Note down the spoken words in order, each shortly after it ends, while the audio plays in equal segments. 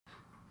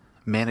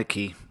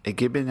Manichee, a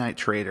Gibeonite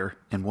trader,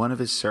 and one of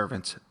his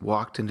servants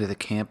walked into the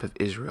camp of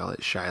Israel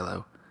at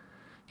Shiloh.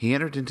 He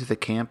entered into the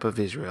camp of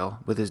Israel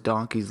with his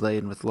donkeys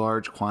laden with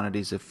large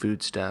quantities of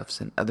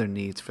foodstuffs and other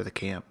needs for the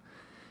camp.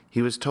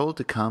 He was told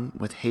to come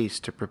with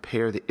haste to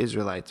prepare the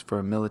Israelites for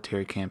a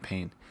military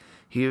campaign.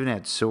 He even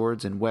had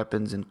swords and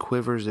weapons and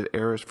quivers of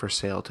arrows for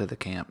sale to the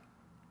camp.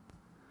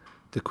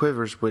 The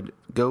quivers would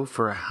go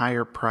for a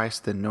higher price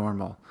than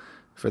normal,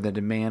 for the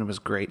demand was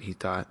great, he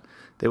thought.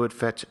 They would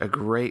fetch a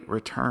great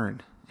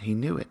return. He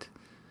knew it.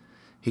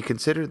 He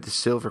considered the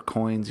silver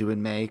coins he would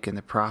make and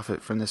the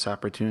profit from this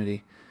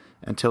opportunity,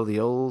 until the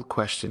old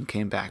question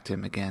came back to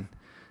him again.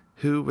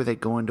 Who were they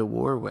going to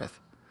war with?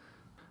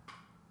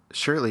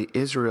 Surely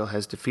Israel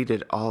has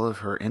defeated all of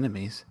her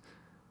enemies.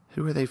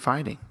 Who are they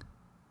fighting?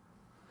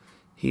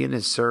 He and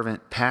his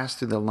servant passed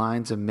through the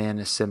lines of men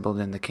assembled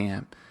in the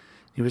camp.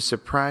 He was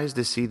surprised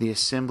to see the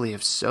assembly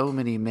of so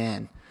many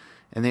men,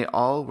 and they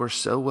all were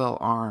so well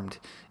armed,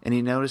 and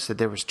he noticed that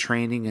there was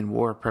training and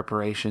war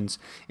preparations,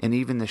 and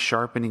even the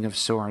sharpening of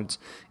swords,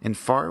 and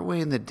far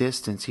away in the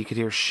distance he could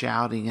hear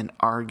shouting and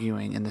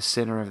arguing in the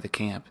center of the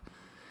camp.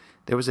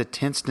 There was a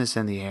tenseness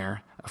in the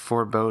air, a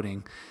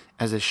foreboding,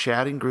 as the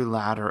shouting grew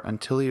louder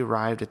until he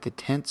arrived at the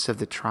tents of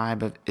the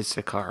tribe of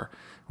Issachar,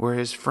 where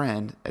his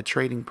friend, a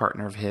trading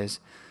partner of his,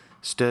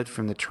 stood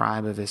from the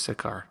tribe of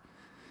Issachar.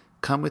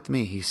 "Come with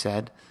me," he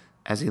said,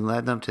 as he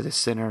led them to the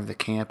center of the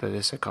camp of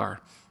Issachar.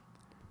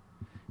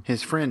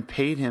 His friend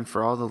paid him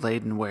for all the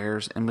laden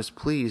wares and was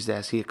pleased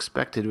as he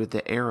expected with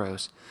the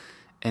arrows,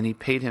 and he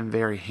paid him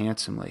very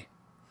handsomely.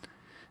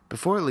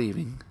 Before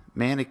leaving,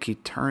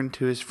 Manichee turned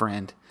to his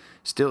friend,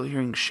 still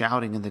hearing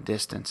shouting in the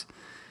distance.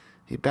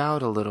 He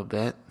bowed a little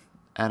bit,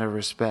 out of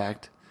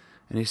respect,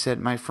 and he said,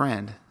 "My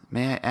friend,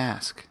 may I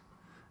ask,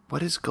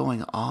 what is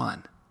going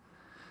on?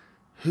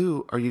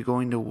 Who are you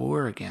going to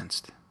war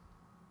against?"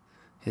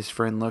 His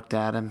friend looked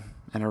at him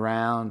and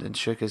around and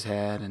shook his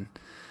head and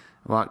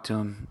walked to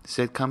him. He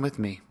said, "Come with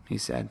me," he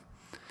said.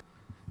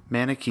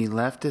 Manichee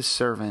left his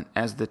servant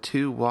as the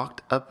two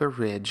walked up a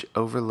ridge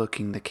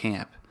overlooking the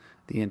camp,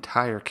 the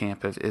entire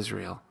camp of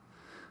Israel.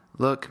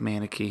 "Look,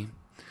 Manichee."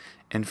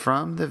 And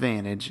from the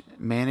vantage,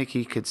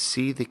 Manichee could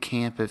see the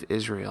camp of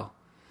Israel.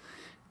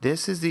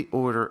 "This is the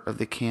order of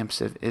the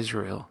camps of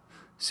Israel.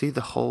 See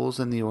the holes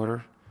in the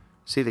order?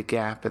 See the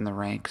gap in the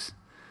ranks?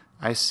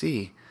 I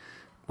see.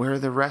 Where are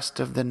the rest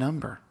of the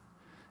number?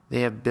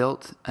 They have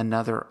built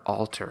another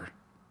altar."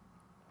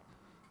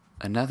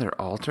 Another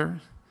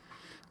altar?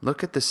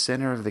 Look at the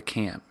center of the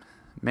camp.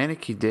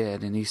 Manichee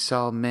did, and he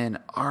saw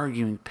men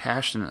arguing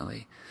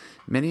passionately,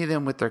 many of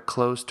them with their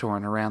clothes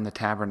torn around the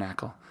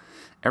tabernacle.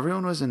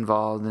 Everyone was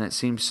involved, and it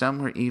seemed some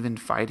were even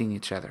fighting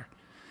each other.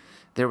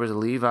 There were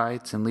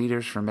Levites and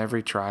leaders from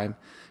every tribe,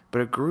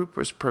 but a group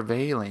was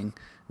prevailing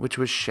which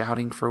was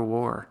shouting for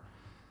war.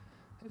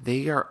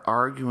 They are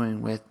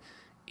arguing with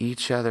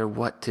each other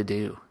what to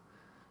do.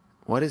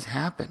 What has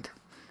happened?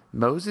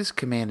 Moses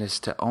commanded us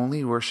to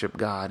only worship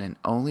God and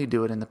only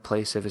do it in the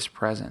place of his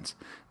presence,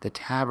 the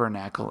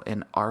tabernacle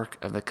and ark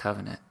of the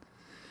covenant.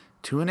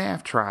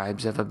 2.5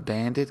 tribes have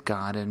abandoned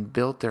God and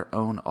built their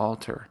own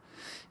altar.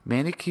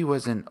 Manichee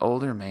was an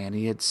older man.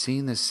 He had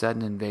seen the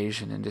sudden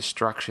invasion and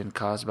destruction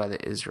caused by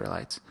the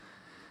Israelites.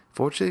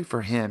 Fortunately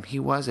for him, he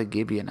was a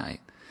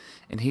Gibeonite,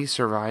 and he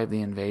survived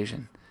the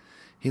invasion.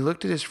 He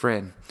looked at his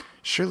friend.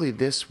 "Surely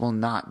this will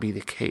not be the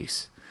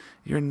case.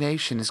 Your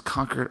nation has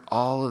conquered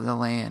all of the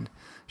land.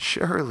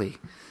 Surely,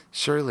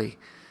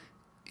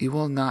 you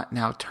will not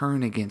now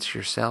turn against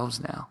yourselves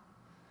now."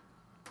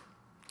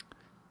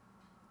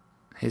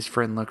 His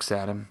friend looks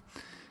at him.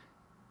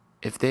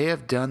 "If they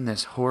have done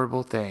this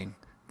horrible thing,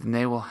 then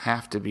they will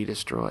have to be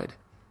destroyed.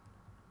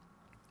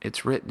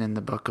 It's written in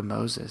the book of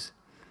Moses."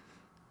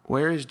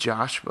 "Where is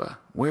Joshua?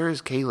 Where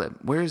is Caleb?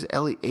 Where is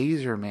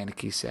Eleazar?"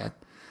 Manichee said.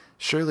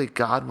 "Surely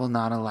God will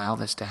not allow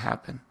this to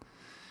happen."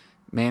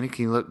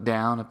 Manichee looked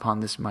down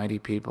upon this mighty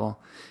people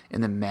in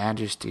the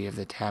majesty of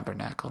the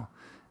tabernacle.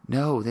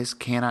 "No, this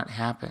cannot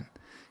happen,"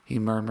 he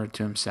murmured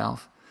to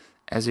himself,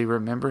 as he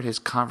remembered his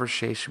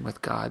conversation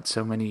with God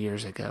so many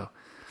years ago,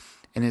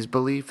 and his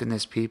belief in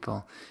this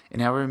people,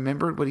 and how he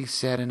remembered what he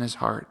said in his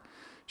heart.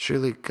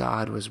 Surely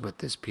God was with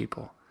this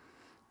people.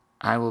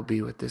 I will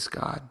be with this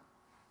God.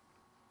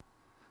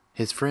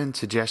 His friend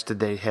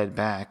suggested they head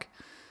back.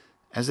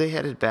 As they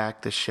headed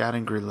back, the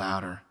shouting grew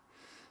louder.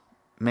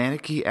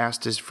 Manichee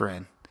asked his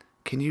friend,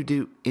 "Can you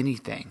do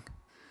anything?"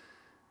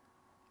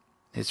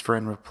 His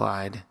friend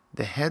replied,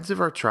 "The heads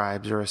of our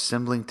tribes are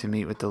assembling to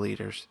meet with the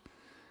leaders.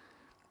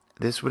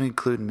 This would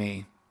include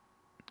me.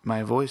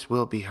 My voice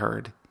will be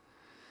heard.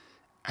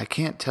 I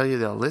can't tell you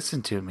they'll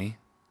listen to me,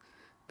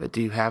 but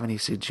do you have any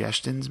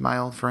suggestions, my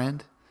old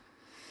friend?"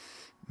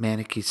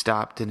 Manichee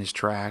stopped in his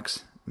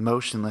tracks,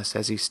 motionless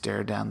as he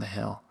stared down the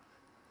hill.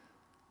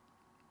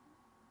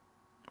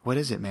 "What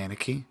is it,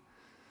 Manichee?"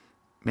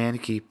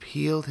 Manichee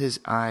peeled his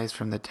eyes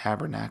from the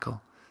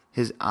tabernacle,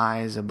 his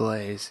eyes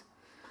ablaze.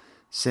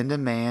 "Send a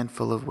man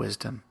full of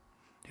wisdom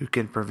who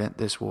can prevent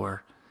this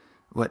war.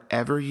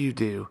 Whatever you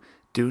do,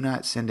 do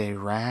not send a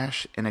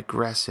rash and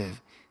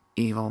aggressive,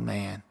 evil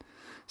man.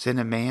 Send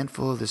a man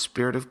full of the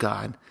Spirit of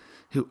God,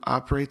 who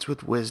operates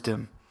with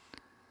wisdom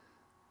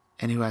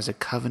and who has a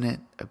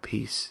covenant of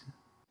peace.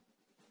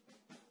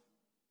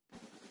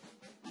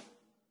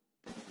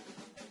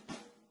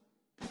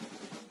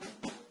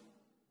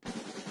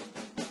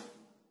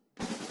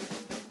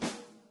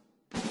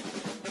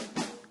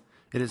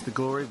 It is the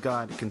glory of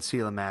God to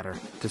conceal a matter.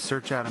 To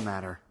search out a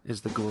matter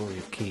is the glory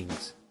of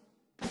kings.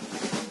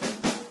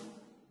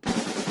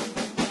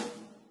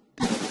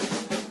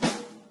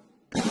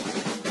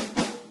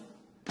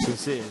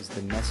 This is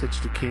the Message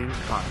to Kings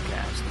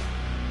podcast.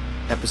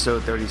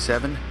 Episode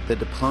 37, The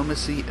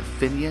Diplomacy of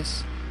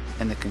Phinehas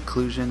and the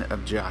Conclusion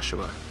of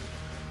Joshua.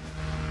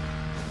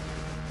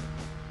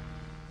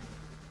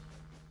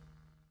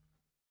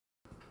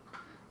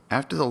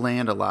 After the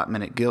land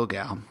allotment at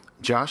Gilgal,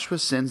 Joshua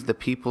sends the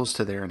peoples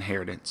to their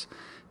inheritance.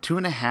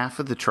 2.5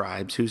 of the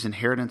tribes whose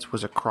inheritance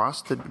was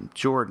across the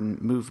Jordan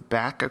moved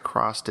back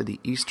across to the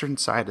eastern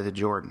side of the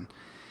Jordan.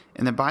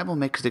 And the Bible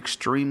makes it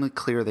extremely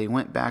clear they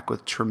went back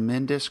with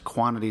tremendous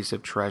quantities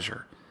of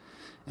treasure.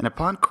 And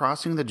upon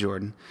crossing the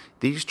Jordan,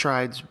 these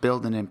tribes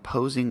built an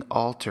imposing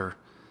altar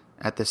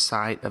at the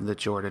site of the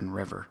Jordan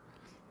River.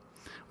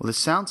 Well, this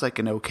sounds like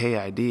an okay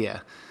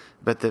idea,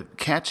 but the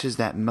catch is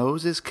that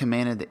Moses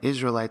commanded the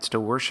Israelites to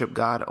worship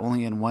God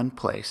only in one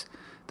place,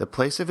 the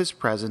place of his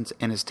presence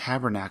and his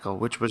tabernacle,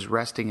 which was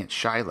resting at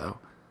Shiloh,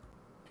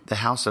 the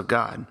house of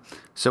God.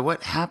 So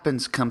what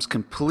happens comes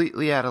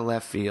completely out of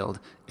left field,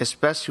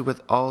 especially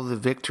with all the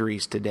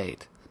victories to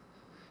date.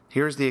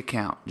 Here's the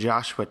account,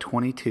 Joshua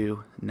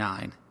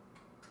 22:9.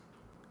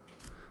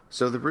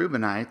 So the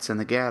Reubenites and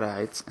the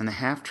Gadites and the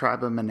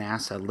half-tribe of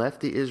Manasseh left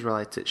the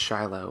Israelites at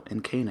Shiloh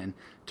in Canaan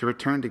to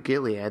return to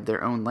Gilead,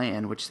 their own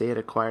land, which they had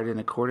acquired in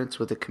accordance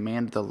with the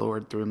command of the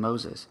Lord through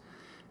Moses.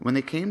 When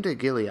they came to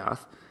Gilead,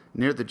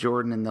 near the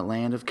Jordan in the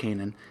land of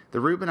Canaan, the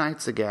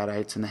Reubenites, the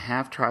Gadites, and the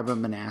half-tribe of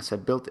Manasseh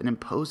built an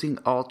imposing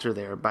altar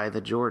there by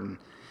the Jordan.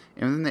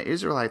 And when the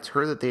Israelites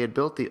heard that they had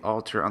built the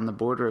altar on the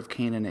border of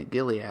Canaan at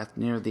Gilead,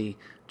 near the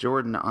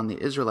Jordan on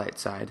the Israelite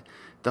side,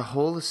 the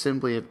whole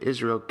assembly of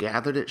Israel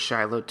gathered at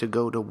Shiloh to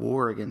go to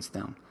war against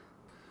them.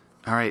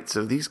 All right,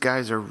 so these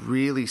guys are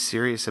really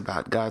serious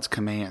about God's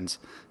commands,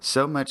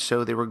 so much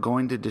so they were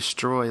going to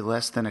destroy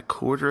less than a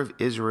quarter of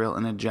Israel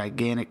in a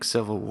gigantic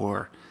civil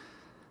war.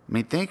 I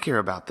mean, think here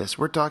about this.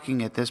 We're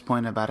talking at this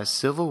point about a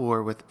civil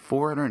war with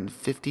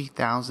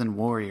 450,000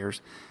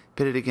 warriors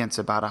pitted against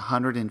about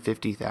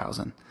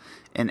 150,000.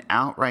 An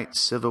outright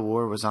civil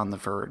war was on the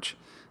verge.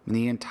 And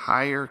the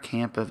entire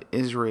camp of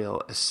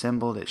Israel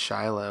assembled at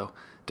Shiloh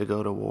to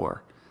go to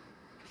war.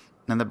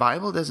 Now, the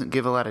Bible doesn't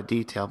give a lot of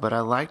detail, but I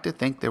like to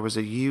think there was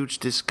a huge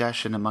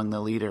discussion among the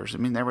leaders. I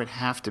mean, there would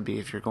have to be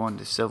if you're going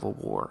to civil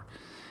war.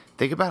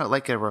 Think about it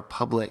like a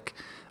republic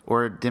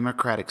or a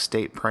democratic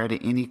state prior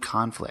to any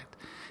conflict.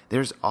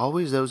 There's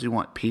always those who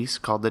want peace,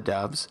 called the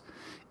doves,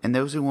 and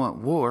those who want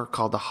war,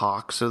 called the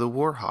hawks or the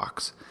war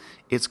hawks.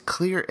 It's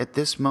clear at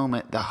this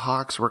moment the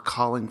hawks were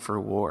calling for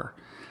war.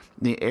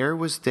 The air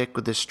was thick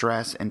with the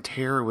stress and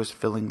terror was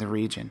filling the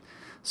region.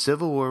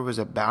 Civil war was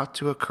about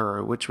to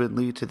occur, which would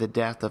lead to the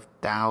death of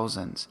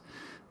thousands.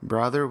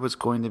 Brother was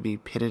going to be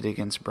pitted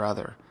against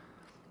brother.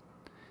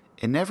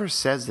 It never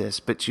says this,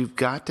 but you've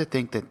got to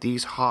think that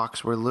these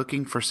hawks were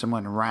looking for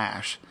someone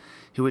rash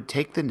who would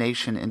take the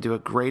nation into a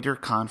greater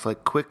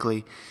conflict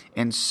quickly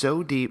and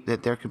so deep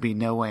that there could be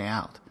no way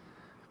out.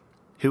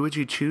 Who would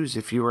you choose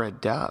if you were a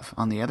dove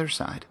on the other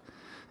side?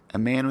 A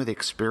man with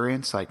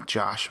experience like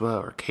Joshua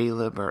or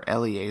Caleb or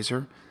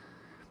Eleazar?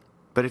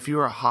 But if you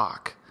were a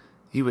hawk,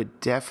 you would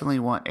definitely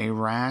want a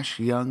rash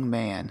young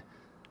man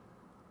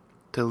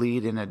to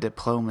lead in a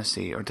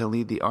diplomacy or to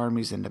lead the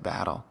armies into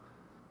battle.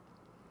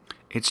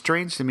 It's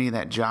strange to me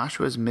that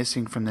Joshua is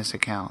missing from this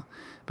account,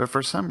 but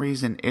for some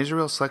reason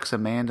Israel selects a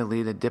man to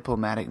lead a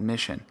diplomatic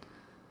mission.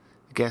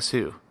 Guess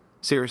who?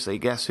 Seriously,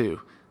 guess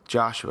who?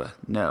 Joshua?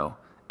 No.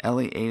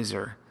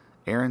 Eleazar?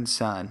 Aaron's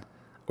son?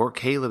 Or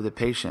Caleb the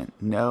patient?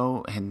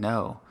 No and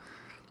no.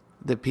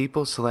 The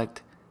people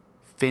select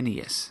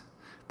Phinehas,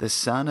 the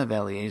son of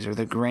Eleazar,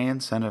 the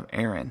grandson of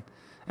Aaron.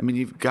 I mean,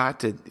 you got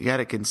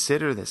to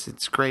consider this.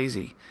 It's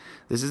crazy.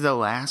 This is the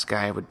last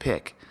guy I would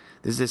pick.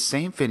 This is the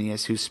same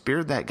Phinehas who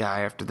speared that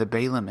guy after the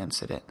Balaam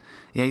incident.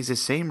 Yeah, he's the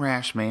same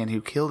rash man who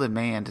killed a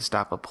man to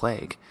stop a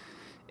plague.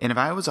 And if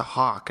I was a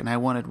hawk and I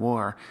wanted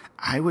war,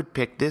 I would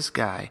pick this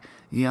guy,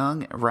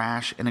 young,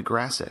 rash, and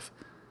aggressive.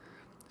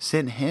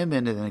 Send him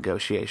into the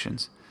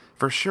negotiations.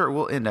 For sure,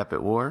 we'll end up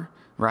at war,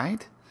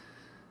 right?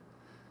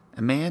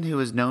 A man who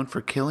is known for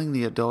killing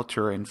the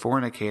adulterer and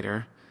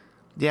fornicator,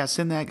 yeah,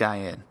 send that guy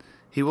in.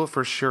 He will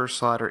for sure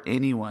slaughter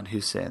anyone who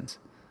sins.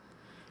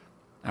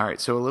 All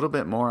right, so a little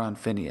bit more on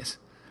Phinehas.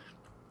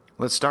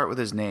 Let's start with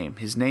his name.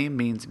 His name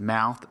means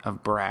mouth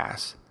of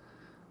brass,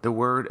 the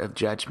word of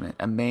judgment,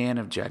 a man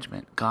of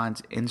judgment,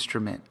 God's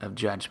instrument of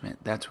judgment.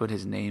 That's what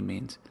his name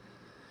means.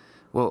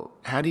 Well,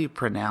 how do you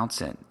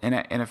pronounce it? And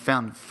I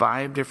found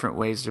 5 different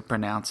ways to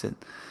pronounce it.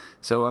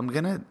 So I'm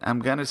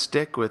gonna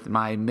stick with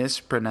my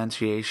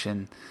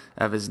mispronunciation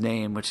of his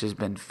name, which has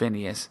been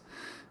Phinehas.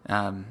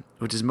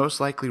 which is most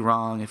likely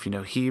wrong if you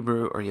know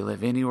Hebrew or you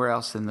live anywhere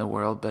else in the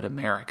world but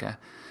America.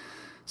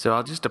 So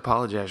I'll just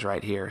apologize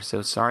right here.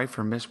 So sorry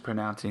for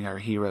mispronouncing our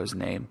hero's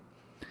name.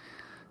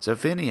 So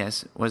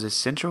Phinehas was a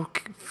central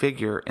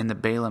figure in the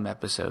Balaam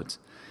episodes.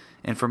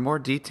 And for more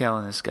detail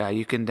on this guy,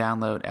 you can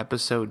download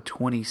episode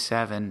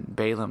 27,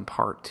 Balaam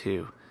Part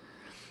 2.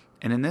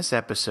 And in this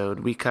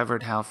episode, we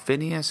covered how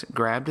Phinehas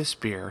grabbed a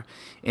spear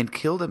and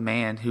killed a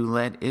man who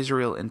led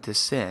Israel into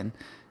sin,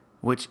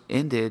 which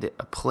ended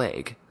a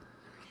plague.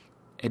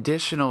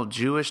 Additional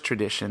Jewish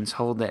traditions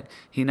hold that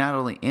he not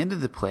only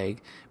ended the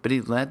plague, but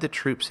he led the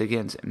troops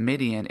against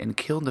Midian and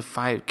killed the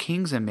 5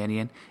 kings of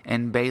Midian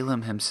and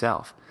Balaam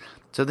himself.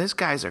 So this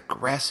guy's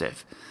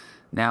aggressive.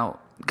 Now,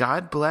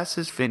 God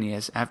blesses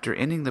Phinehas after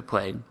ending the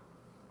plague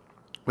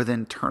with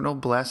internal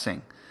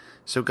blessing.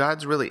 So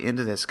God's really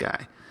into this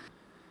guy.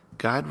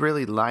 God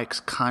really likes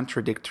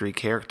contradictory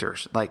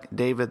characters like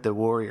David the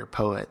warrior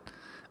poet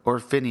or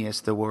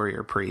Phinehas the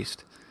warrior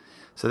priest.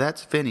 So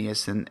that's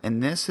Phinehas, and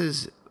this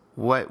is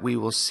what we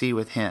will see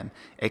with him,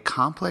 a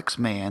complex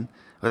man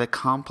with a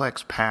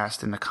complex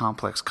past and a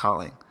complex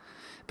calling.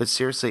 But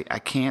seriously, I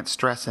can't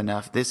stress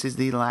enough, this is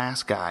the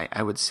last guy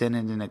I would send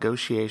into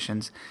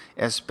negotiations,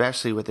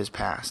 especially with his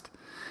past.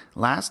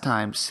 Last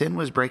time sin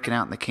was breaking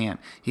out in the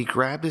camp, he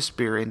grabbed a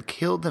spear and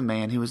killed the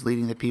man who was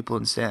leading the people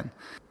in sin.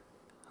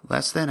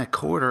 Less than a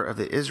quarter of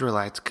the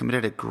Israelites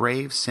committed a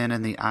grave sin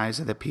in the eyes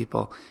of the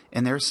people,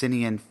 and they're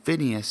sending in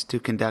Phinehas to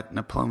conduct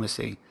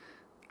diplomacy.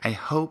 I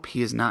hope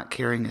he is not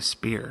carrying a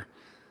spear.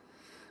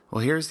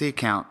 Well, here's the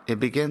account. It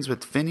begins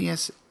with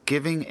Phinehas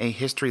giving a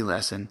history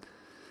lesson.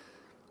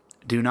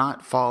 Do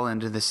not fall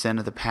into the sin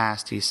of the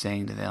past, he's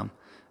saying to them.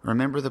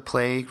 Remember the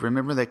plague.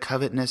 Remember the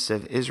covetousness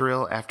of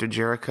Israel after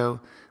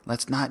Jericho.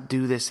 Let's not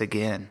do this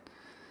again.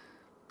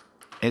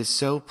 It is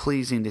so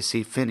pleasing to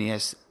see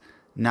Phinehas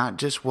not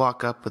just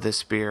walk up with a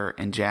spear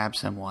and jab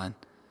someone.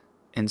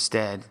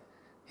 Instead,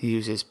 he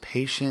uses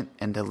patient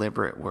and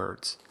deliberate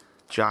words.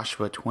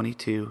 Joshua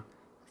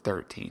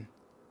 22:13.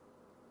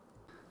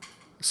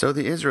 So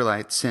the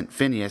Israelites sent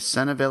Phinehas,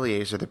 son of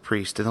Eleazar the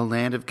priest, to the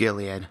land of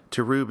Gilead,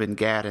 to Reuben,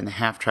 Gad, and the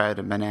half-tribe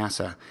of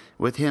Manasseh.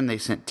 With him they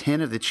sent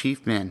 10 of the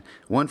chief men,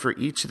 one for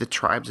each of the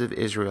tribes of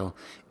Israel,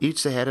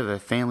 each the head of a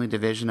family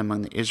division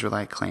among the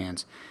Israelite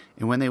clans.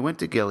 And when they went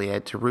to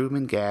Gilead, to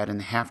Reuben, Gad,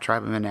 and the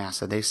half-tribe of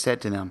Manasseh, they said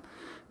to them,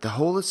 The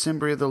whole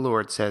assembly of the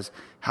Lord says,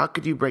 How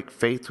could you break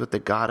faith with the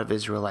God of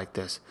Israel like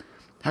this?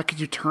 How could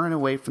you turn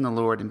away from the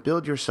Lord and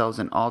build yourselves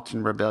an altar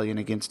in rebellion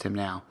against him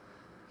now?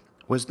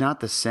 Was not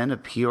the sin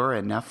of Peor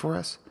enough for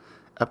us?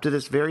 Up to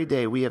this very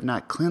day we have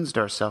not cleansed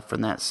ourselves from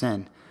that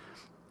sin,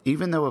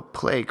 even though a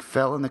plague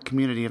fell on the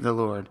community of the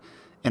Lord,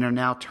 and are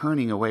now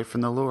turning away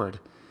from the Lord.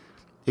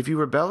 If you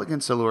rebel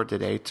against the Lord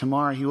today,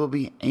 tomorrow he will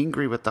be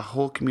angry with the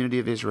whole community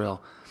of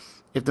Israel.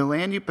 If the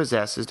land you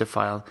possess is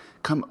defiled,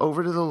 come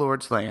over to the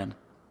Lord's land,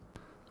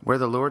 where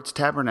the Lord's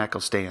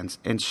tabernacle stands,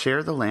 and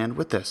share the land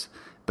with us.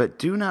 But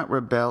do not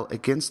rebel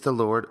against the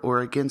Lord or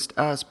against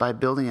us by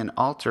building an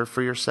altar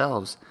for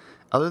yourselves,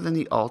 other than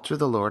the altar of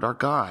the Lord our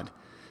God.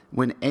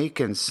 When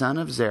Achan, son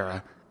of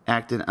Zerah,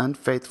 acted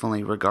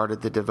unfaithfully regarding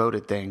the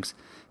devoted things,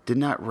 did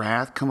not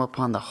wrath come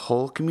upon the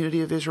whole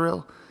community of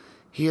Israel?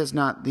 He is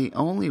not the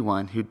only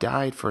one who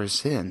died for his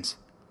sins.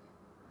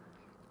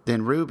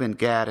 Then Reuben,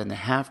 Gad, and the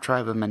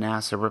half-tribe of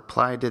Manasseh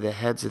replied to the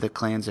heads of the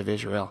clans of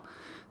Israel,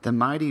 The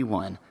mighty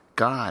one,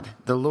 God,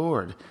 the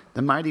Lord,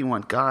 the mighty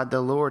one, God,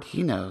 the Lord,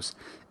 he knows.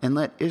 And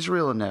let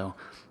Israel know,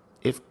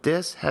 if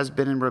this has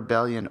been in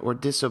rebellion or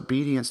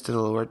disobedience to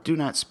the Lord, do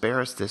not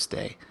spare us this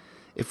day.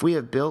 If we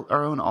have built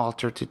our own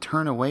altar to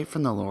turn away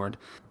from the Lord,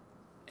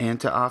 and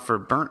to offer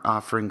burnt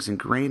offerings and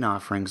grain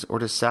offerings, or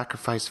to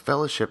sacrifice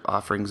fellowship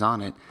offerings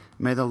on it,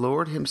 may the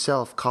Lord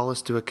himself call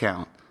us to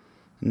account.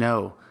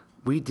 No,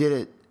 we did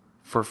it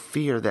for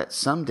fear that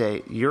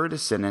someday your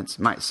descendants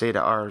might say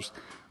to ours,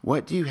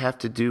 What do you have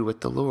to do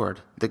with the Lord,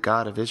 the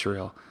God of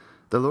Israel?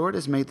 The Lord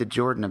has made the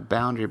Jordan a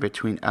boundary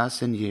between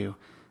us and you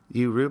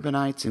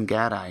Reubenites and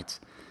Gadites.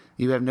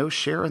 You have no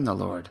share in the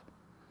Lord.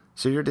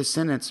 So your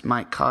descendants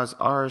might cause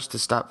ours to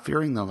stop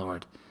fearing the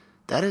Lord.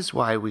 That is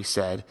why we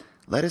said,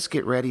 Let us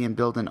get ready and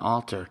build an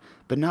altar,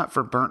 but not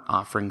for burnt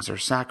offerings or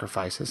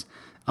sacrifices.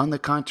 On the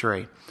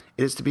contrary,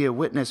 it is to be a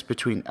witness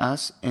between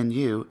us and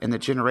you and the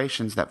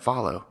generations that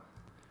follow,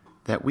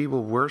 that we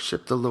will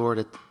worship the Lord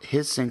at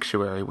his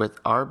sanctuary with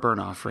our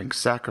burnt offerings,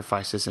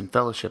 sacrifices, and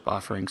fellowship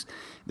offerings.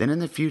 Then in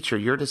the future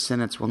your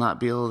descendants will not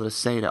be able to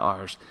say to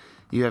ours,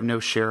 You have no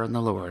share in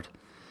the Lord.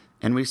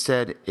 And we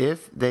said,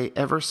 If they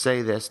ever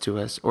say this to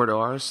us or to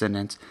our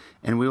descendants,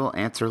 and we will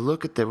answer,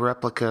 Look at the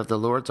replica of the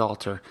Lord's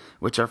altar,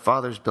 which our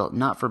fathers built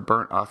not for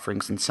burnt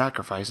offerings and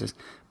sacrifices,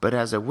 but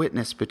as a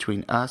witness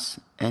between us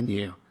and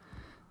you.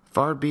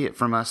 Far be it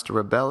from us to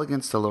rebel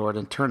against the Lord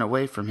and turn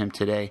away from him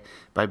today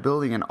by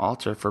building an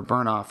altar for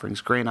burnt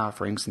offerings, grain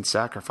offerings, and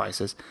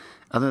sacrifices,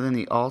 other than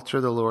the altar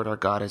of the Lord our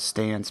God as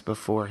stands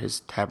before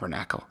his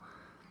tabernacle.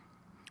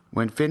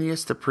 When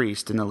Phinehas the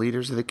priest and the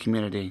leaders of the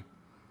community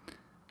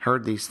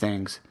heard these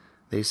things,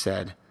 they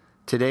said,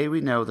 Today we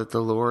know that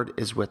the Lord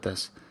is with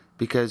us,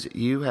 because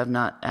you have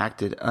not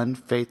acted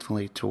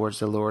unfaithfully towards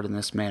the Lord in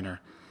this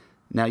manner.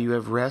 Now you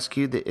have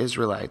rescued the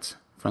Israelites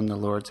from the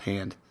Lord's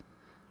hand."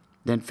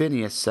 Then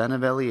Phinehas, son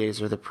of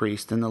Eleazar the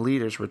priest, and the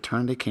leaders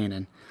returned to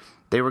Canaan.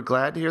 They were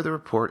glad to hear the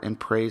report and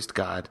praised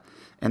God,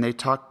 and they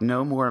talked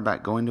no more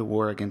about going to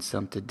war against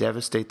them to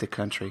devastate the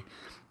country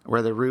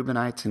where the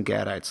Reubenites and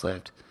Gadites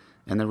lived.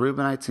 And the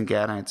Reubenites and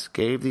Gadites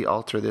gave the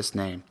altar this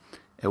name,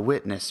 "A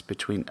witness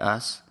between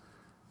us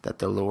that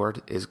the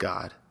Lord is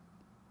God."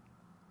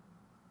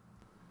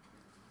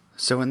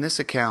 So in this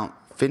account,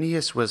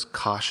 Phinehas was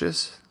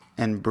cautious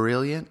and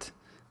brilliant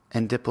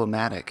and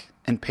diplomatic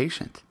and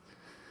patient.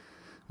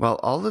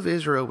 While all of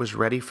Israel was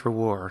ready for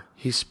war,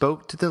 he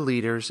spoke to the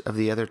leaders of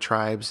the other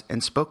tribes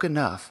and spoke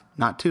enough,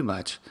 not too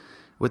much,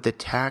 with the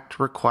tact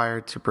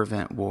required to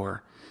prevent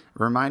war,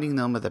 reminding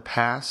them of the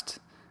past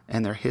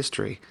and their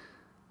history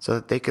so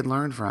that they could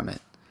learn from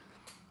it.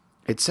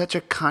 It's such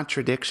a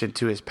contradiction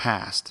to his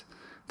past.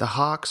 The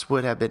Hawks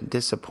would have been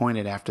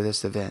disappointed after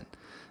this event.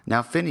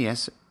 Now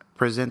Phinehas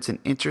presents an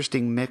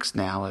interesting mix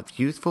now of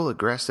youthful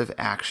aggressive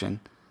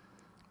action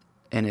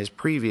in his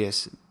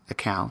previous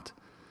account,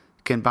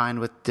 combined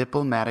with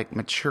diplomatic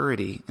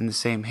maturity in the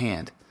same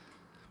hand.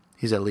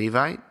 He's a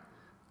Levite,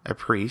 a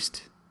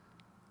priest,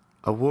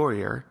 a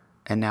warrior,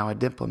 and now a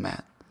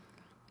diplomat.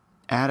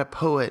 Add a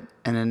poet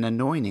and an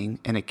anointing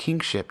and a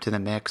kingship to the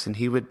mix, and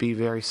he would be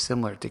very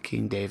similar to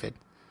King David.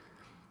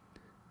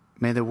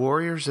 May the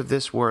warriors of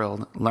this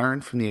world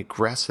learn from the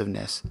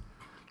aggressiveness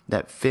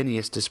that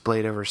Phinehas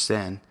displayed over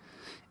sin,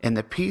 and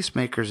the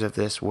peacemakers of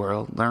this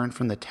world learn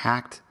from the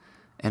tact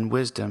and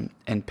wisdom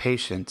and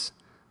patience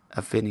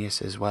of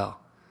Phinehas as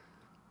well.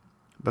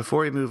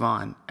 Before we move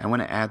on, I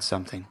want to add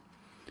something.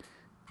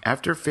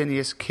 After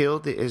Phinehas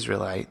killed the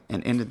Israelite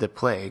and ended the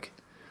plague,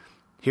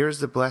 here's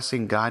the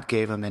blessing God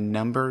gave him in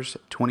Numbers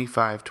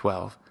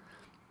 25:12.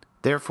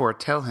 "Therefore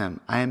tell him,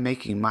 I am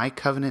making my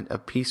covenant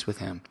of peace with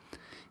him.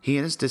 He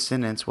and his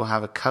descendants will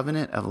have a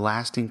covenant of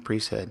lasting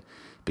priesthood,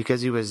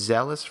 because he was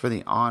zealous for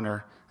the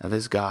honor of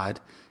his God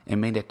and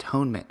made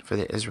atonement for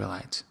the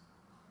Israelites."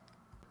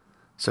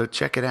 So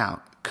check it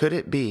out. Could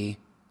it be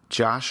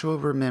Joshua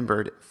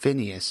remembered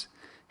Phinehas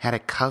had a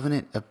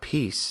covenant of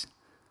peace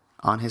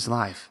on his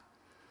life?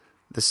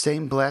 The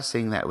same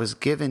blessing that was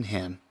given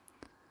him,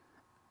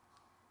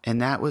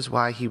 and that was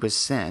why he was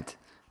sent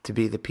to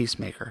be the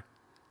peacemaker.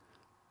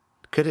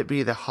 Could it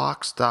be the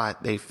Hawks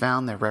thought they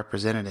found their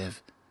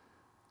representative,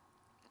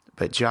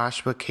 but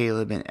Joshua,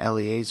 Caleb, and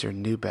Eleazar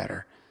knew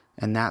better,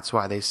 and that's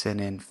why they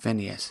sent in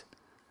Phinehas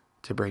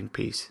to bring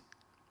peace?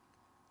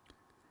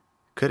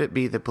 Could it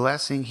be the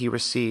blessing he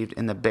received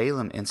in the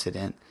Balaam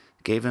incident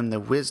gave him the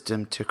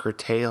wisdom to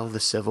curtail the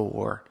civil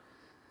war?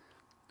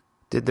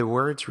 Did the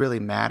words really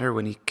matter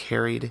when he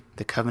carried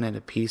the covenant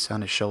of peace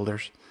on his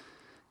shoulders?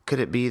 Could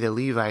it be the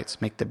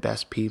Levites make the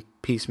best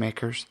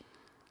peacemakers?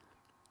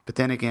 But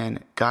then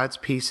again, God's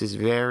peace is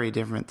very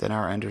different than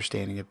our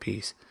understanding of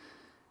peace.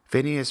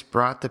 Phinehas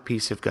brought the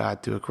peace of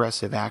God through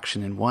aggressive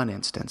action in one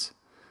instance,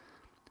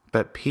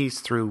 but peace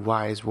through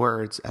wise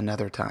words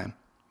another time.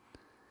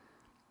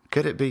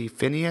 Could it be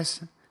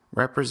Phinehas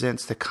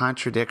represents the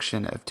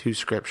contradiction of two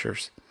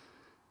scriptures?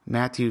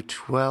 Matthew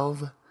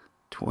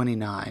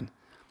 12:29.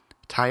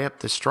 Tie up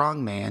the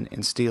strong man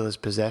and steal his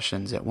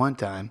possessions at one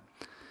time,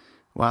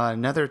 while at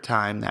another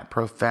time that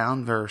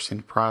profound verse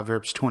in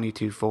Proverbs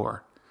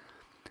 22:4.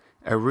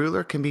 A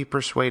ruler can be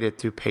persuaded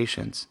through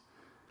patience,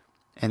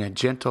 and a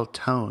gentle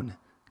tone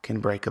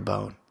can break a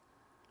bone.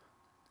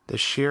 The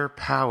sheer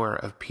power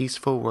of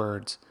peaceful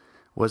words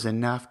was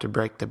enough to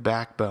break the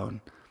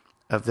backbone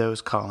of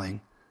those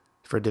calling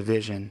for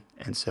division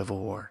and civil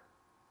war.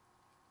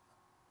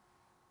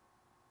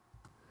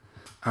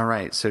 All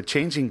right, so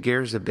changing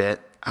gears a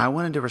bit, I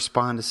wanted to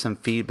respond to some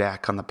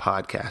feedback on the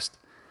podcast.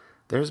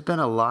 There's been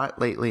a lot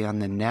lately on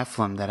the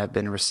Nephilim that I've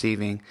been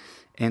receiving,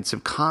 and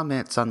some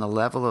comments on the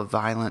level of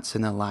violence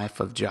in the life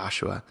of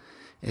Joshua,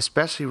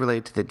 especially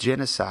related to the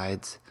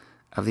genocides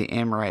of the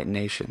Amorite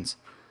nations.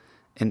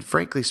 And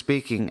frankly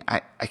speaking,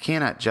 I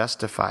cannot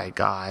justify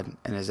God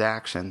and his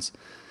actions.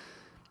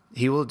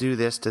 He will do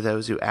this to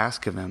those who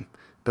ask of him.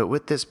 But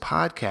with this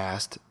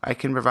podcast, I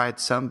can provide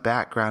some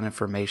background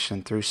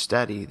information through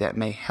study that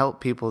may help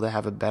people to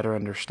have a better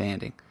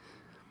understanding.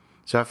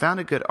 So I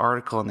found a good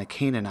article on the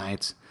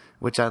Canaanites,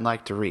 which I'd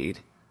like to read.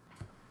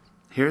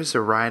 Here's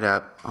a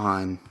write-up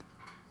on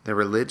the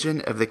religion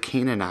of the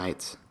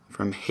Canaanites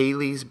from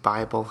Haley's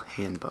Bible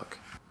Handbook.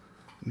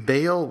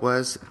 Baal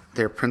was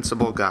their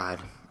principal god.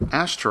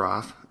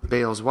 Ashtaroth,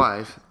 Baal's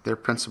wife, their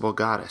principal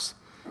goddess.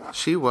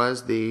 She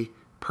was the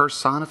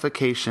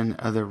personification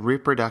of the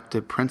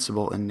reproductive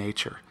principle in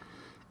nature.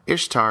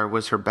 Ishtar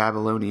was her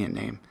Babylonian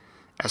name.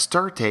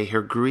 Astarte,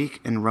 her Greek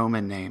and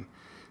Roman name.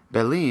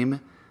 Baalim,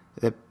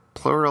 the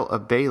plural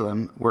of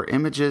Balaam, were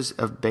images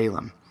of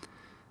Balaam.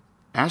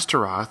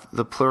 Ashtaroth,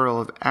 the plural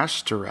of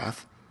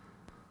Ashtoreth.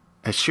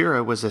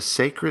 Asherah was a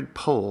sacred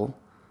pole,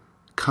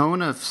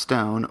 cone of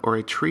stone, or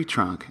a tree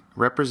trunk,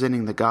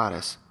 representing the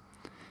goddess.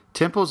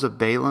 Temples of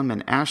Balaam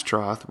and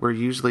Ashtaroth were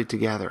usually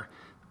together.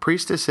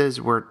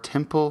 Priestesses were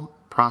temple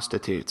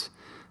prostitutes.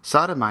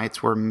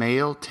 Sodomites were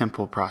male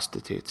temple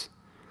prostitutes.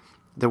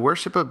 The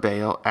worship of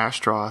Baal,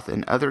 Ashtaroth,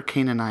 and other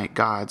Canaanite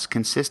gods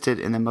consisted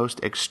in the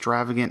most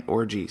extravagant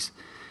orgies.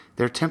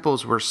 Their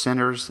temples were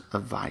centers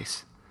of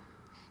vice.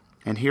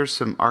 And here's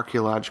some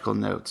archaeological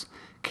notes.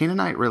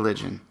 Canaanite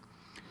religion.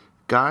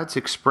 God's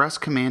express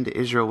command to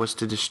Israel was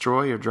to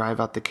destroy or drive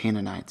out the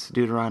Canaanites.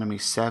 Deuteronomy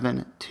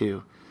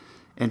 7:2.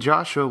 And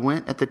Joshua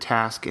went at the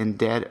task in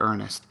dead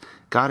earnest,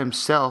 God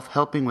himself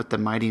helping with the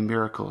mighty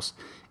miracles.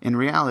 In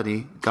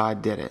reality,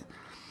 God did it.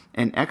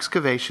 In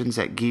excavations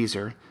at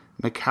Gezer,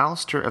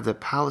 McAllister of the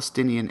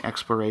Palestinian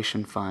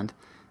Exploration Fund,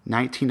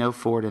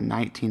 1904 to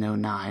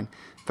 1909,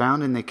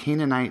 found in the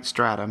Canaanite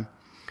stratum,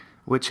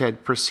 which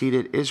had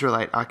preceded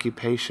Israelite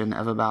occupation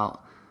of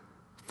about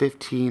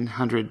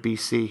 1500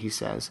 BC, he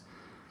says,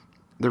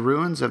 the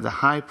ruins of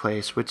the high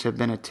place, which had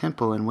been a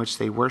temple in which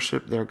they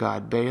worshipped their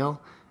god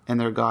Baal and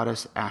their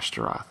goddess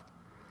Ashtaroth.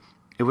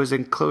 It was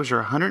an enclosure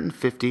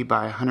 150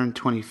 by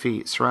 120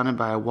 feet, surrounded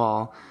by a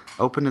wall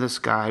open to the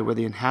sky where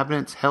the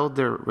inhabitants held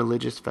their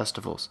religious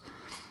festivals.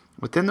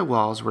 Within the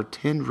walls were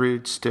 10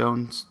 rude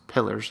stone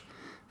pillars,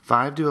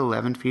 5 to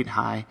 11 feet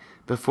high,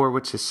 before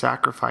which the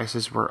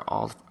sacrifices were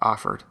all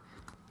offered.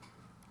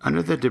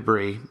 Under the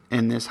debris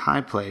in this high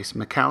place,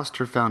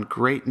 McAllister found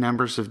great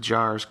numbers of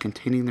jars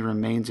containing the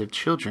remains of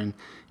children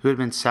who had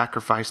been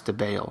sacrificed to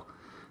Baal.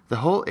 The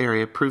whole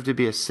area proved to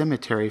be a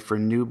cemetery for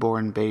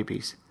newborn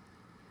babies.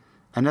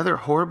 Another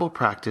horrible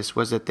practice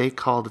was that they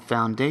called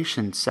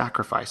foundation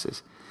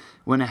sacrifices.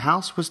 When a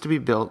house was to be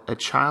built, a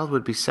child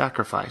would be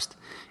sacrificed,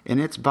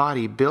 and its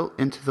body built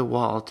into the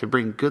wall to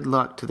bring good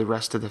luck to the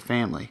rest of the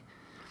family.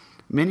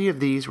 Many of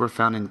these were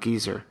found in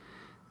Gezer.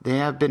 They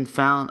have been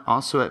found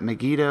also at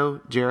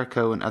Megiddo,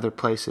 Jericho, and other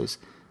places.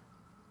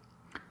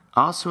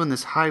 Also in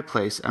this high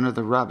place under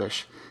the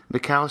rubbish,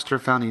 McAllister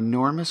found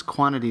enormous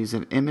quantities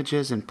of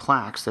images and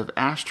plaques of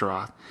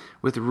Ashtaroth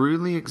with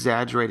rudely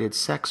exaggerated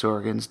sex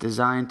organs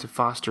designed to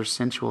foster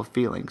sensual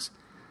feelings.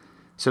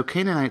 So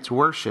Canaanites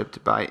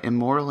worshipped by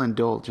immoral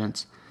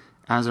indulgence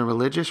as a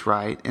religious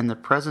rite in the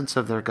presence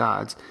of their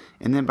gods,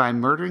 and then by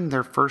murdering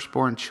their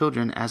firstborn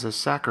children as a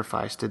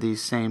sacrifice to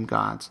these same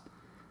gods.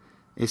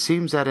 It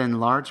seems that in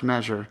large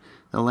measure,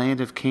 the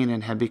land of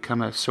Canaan had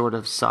become a sort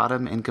of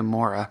Sodom and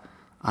Gomorrah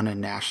on a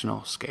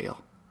national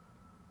scale.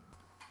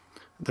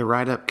 The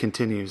write-up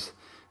continues.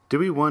 Do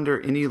we wonder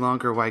any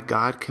longer why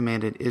God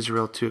commanded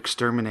Israel to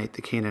exterminate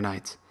the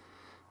Canaanites?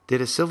 Did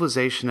a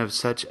civilization of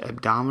such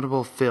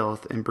abominable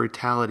filth and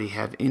brutality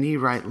have any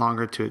right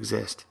longer to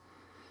exist?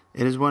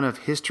 It is one of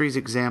history's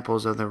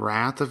examples of the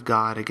wrath of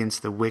God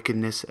against the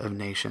wickedness of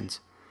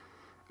nations.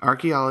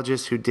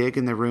 Archaeologists who dig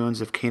in the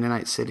ruins of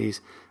Canaanite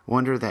cities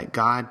wonder that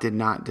God did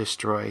not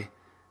destroy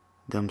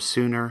them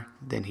sooner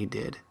than he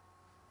did.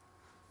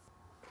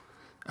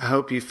 I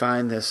hope you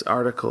find this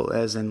article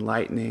as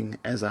enlightening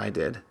as I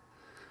did.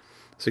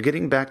 So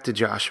getting back to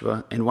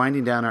Joshua and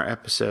winding down our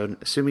episode,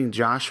 assuming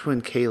Joshua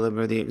and Caleb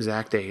are the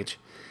exact age,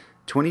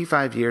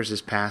 25 years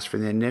has passed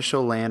from the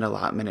initial land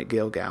allotment at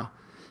Gilgal,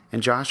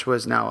 and Joshua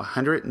is now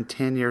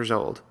 110 years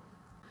old.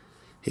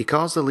 He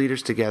calls the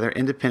leaders together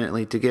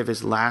independently to give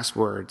his last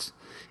words,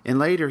 and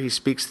later he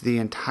speaks to the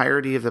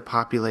entirety of the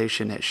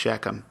population at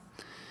Shechem.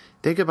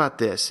 Think about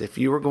this. If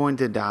you were going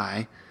to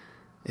die,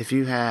 if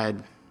you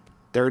had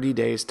 30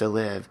 days to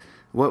live,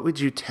 what would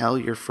you tell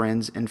your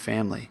friends and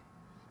family?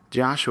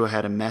 Joshua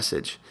had a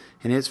message,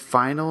 and his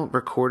final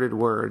recorded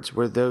words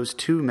were those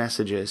two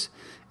messages,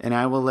 and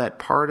I will let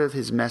part of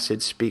his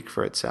message speak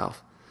for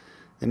itself.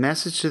 The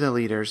message to the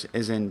leaders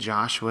is in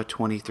Joshua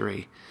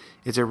 23.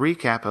 It's a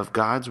recap of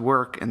God's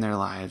work in their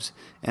lives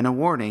and a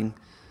warning,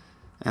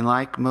 and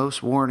like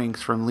most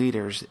warnings from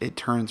leaders, it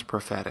turns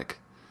prophetic.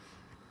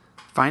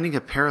 Finding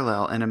a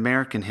parallel in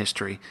American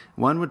history,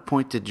 one would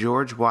point to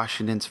George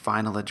Washington's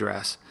final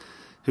address,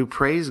 who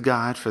praised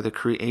God for the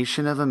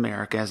creation of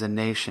America as a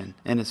nation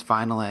in his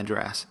final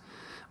address,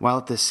 while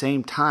at the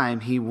same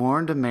time he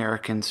warned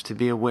Americans to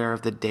be aware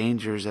of the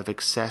dangers of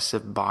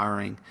excessive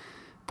borrowing,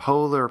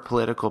 polar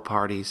political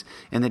parties,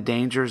 and the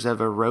dangers of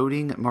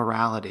eroding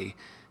morality,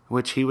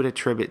 which he would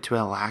attribute to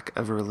a lack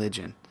of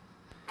religion.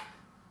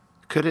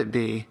 Could it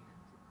be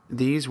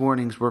these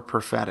warnings were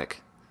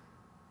prophetic,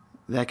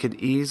 that could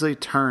easily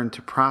turn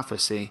to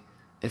prophecy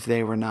if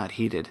they were not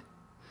heeded?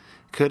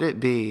 Could it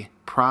be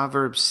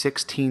Proverbs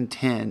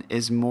 16:10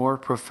 is more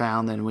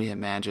profound than we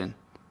imagine?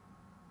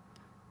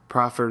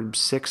 Proverbs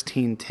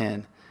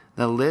 16:10,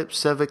 the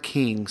lips of a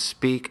king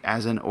speak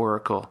as an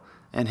oracle,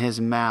 and his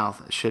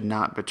mouth should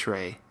not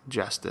betray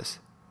justice.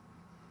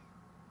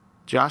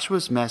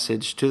 Joshua's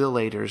message to the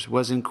leaders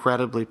was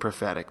incredibly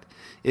prophetic.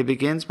 It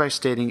begins by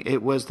stating,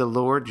 "It was the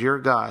Lord your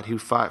God who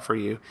fought for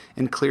you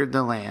and cleared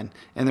the land,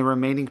 and the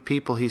remaining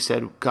people," he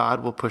said,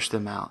 "God will push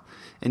them out,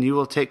 and you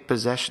will take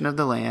possession of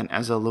the land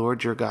as the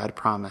Lord your God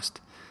promised."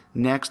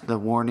 Next, the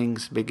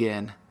warnings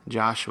begin.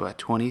 Joshua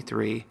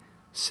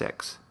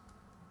 23:6.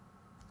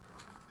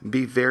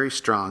 Be very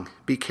strong.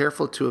 Be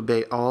careful to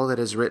obey all that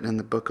is written in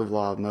the book of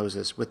law of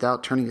Moses,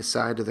 without turning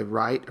aside to the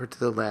right or to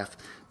the left.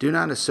 Do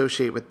not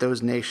associate with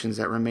those nations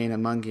that remain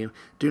among you.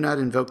 Do not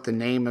invoke the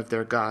name of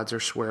their gods or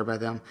swear by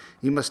them.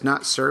 You must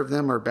not serve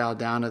them or bow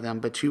down to them,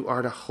 but you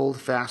are to hold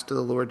fast to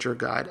the Lord your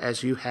God,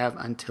 as you have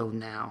until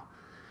now.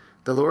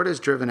 The Lord has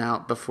driven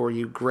out before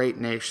you great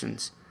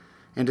nations,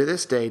 and to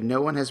this day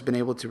no one has been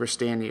able to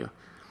withstand you.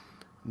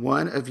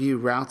 One of you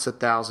routs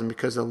 1,000,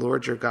 because the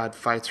Lord your God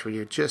fights for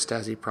you, just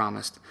as he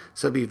promised.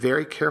 So be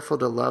very careful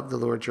to love the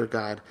Lord your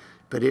God.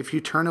 But if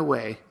you turn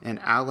away and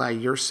ally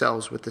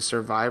yourselves with the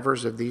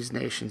survivors of these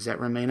nations that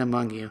remain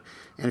among you,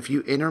 and if you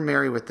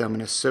intermarry with them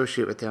and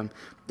associate with them,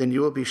 then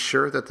you will be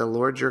sure that the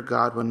Lord your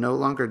God will no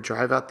longer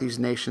drive out these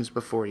nations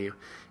before you.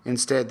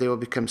 Instead, they will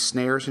become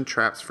snares and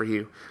traps for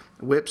you,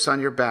 whips on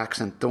your backs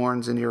and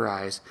thorns in your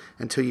eyes,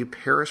 until you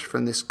perish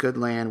from this good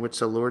land which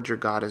the Lord your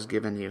God has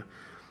given you.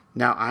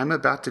 Now I am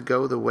about to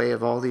go the way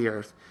of all the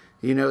earth.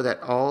 You know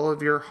that all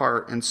of your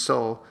heart and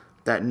soul,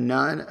 that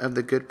none of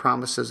the good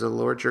promises the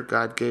Lord your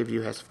God gave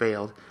you has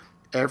failed.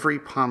 Every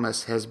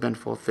promise has been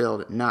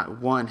fulfilled,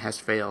 not one has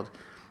failed.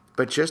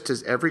 But just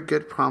as every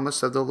good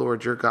promise of the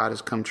Lord your God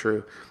has come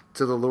true,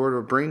 so the Lord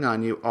will bring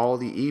on you all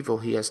the evil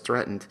he has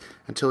threatened,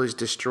 until he has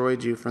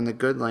destroyed you from the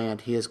good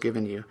land he has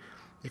given you.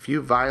 If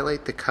you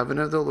violate the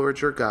covenant of the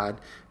Lord your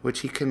God, which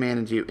he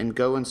commanded you, and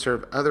go and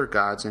serve other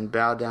gods and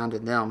bow down to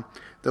them,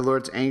 the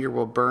Lord's anger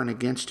will burn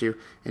against you,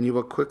 and you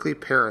will quickly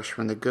perish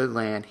from the good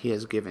land he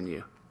has given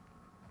you.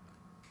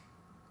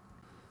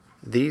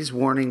 These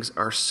warnings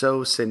are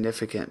so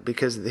significant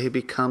because they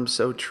become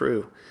so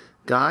true.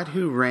 God,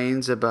 who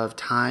reigns above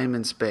time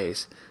and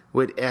space,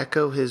 would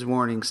echo his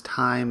warnings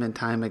time and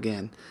time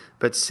again,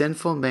 but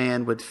sinful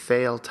man would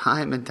fail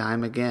time and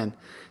time again.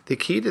 The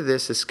key to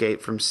this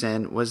escape from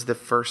sin was the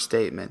first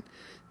statement: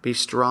 be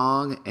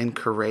strong and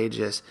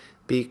courageous.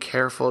 Be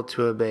careful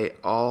to obey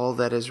all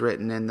that is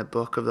written in the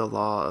book of the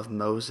law of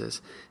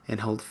Moses, and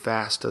hold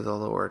fast to the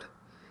Lord.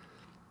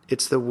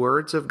 It's the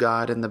words of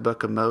God in the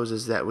book of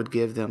Moses that would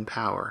give them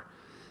power.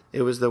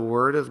 It was the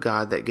word of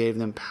God that gave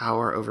them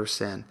power over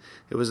sin.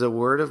 It was the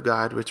word of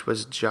God which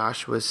was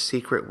Joshua's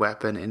secret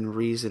weapon and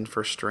reason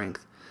for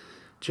strength.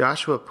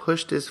 Joshua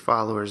pushed his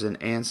followers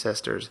and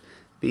ancestors: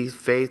 be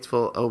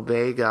faithful,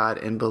 obey God,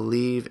 and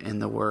believe in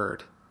the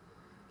word.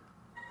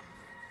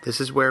 This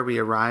is where we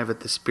arrive at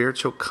the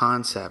spiritual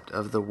concept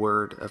of the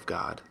Word of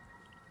God.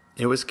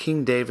 It was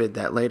King David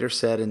that later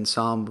said in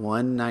Psalm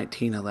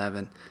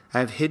 119:11, I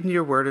have hidden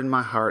your word in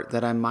my heart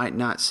that I might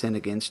not sin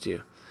against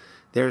you.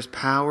 There is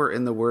power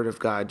in the Word of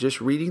God. Just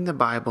reading the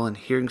Bible and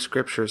hearing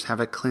scriptures have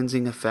a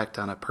cleansing effect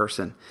on a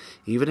person,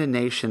 even a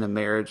nation, a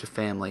marriage, a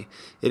family.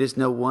 It is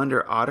no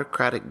wonder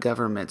autocratic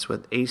governments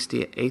with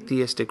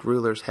atheistic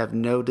rulers have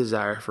no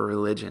desire for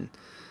religion.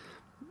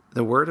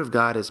 The Word of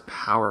God is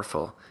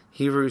powerful.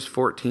 Hebrews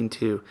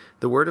 14:2,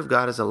 the Word of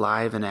God is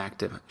alive and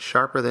active,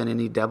 sharper than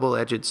any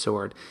double-edged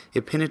sword.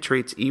 It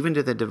penetrates even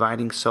to the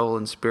dividing soul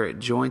and spirit,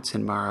 joints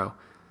and marrow.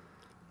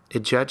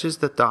 It judges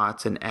the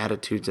thoughts and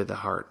attitudes of the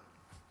heart.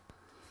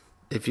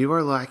 If you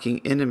are lacking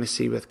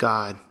intimacy with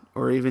God,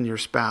 or even your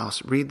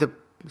spouse, read the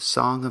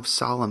Song of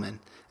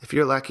Solomon. If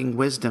you're lacking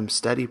wisdom,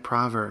 study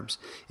Proverbs.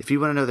 If you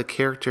want to know the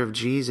character of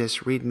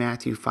Jesus, read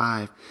Matthew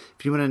 5.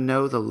 If you want to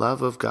know the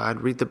love of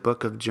God, read the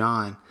book of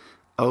John.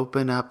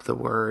 Open up the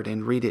Word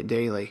and read it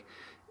daily.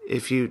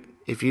 If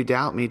you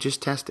doubt me,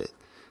 just test it.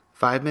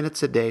 5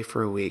 minutes a day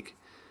for a week,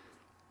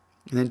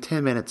 and then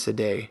 10 minutes a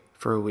day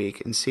for a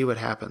week, and see what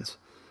happens.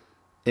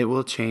 It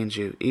will change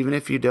you. Even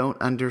if you don't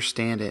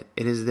understand it,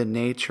 it is the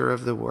nature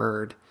of the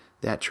Word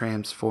that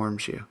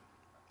transforms you.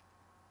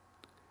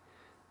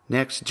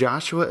 Next,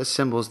 Joshua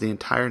assembles the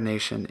entire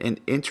nation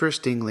and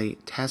interestingly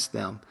tests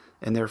them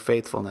in their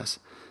faithfulness.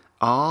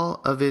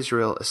 All of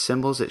Israel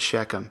assembles at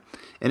Shechem,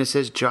 and it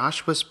says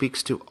Joshua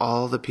speaks to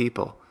all the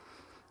people.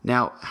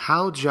 Now,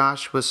 how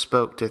Joshua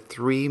spoke to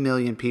 3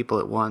 million people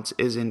at once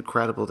is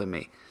incredible to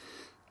me.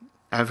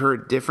 I've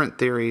heard different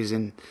theories,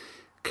 and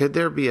could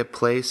there be a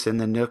place in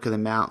the nook of the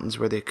mountains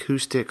where the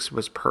acoustics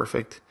was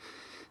perfect?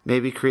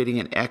 Maybe creating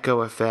an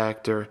echo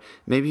effect, or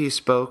maybe he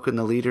spoke and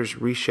the leaders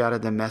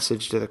reshouted the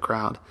message to the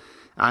crowd.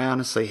 I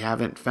honestly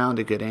haven't found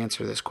a good answer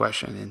to this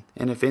question,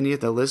 and if any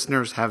of the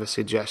listeners have a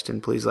suggestion,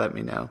 please let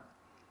me know.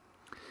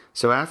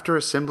 So after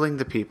assembling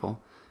the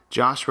people,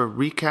 Joshua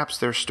recaps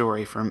their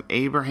story from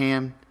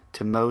Abraham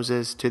to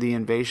Moses to the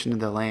invasion of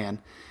the land,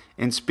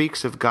 and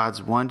speaks of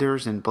God's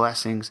wonders and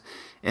blessings,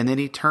 and then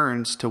he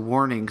turns to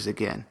warnings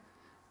again,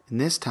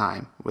 and this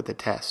time with a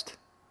test.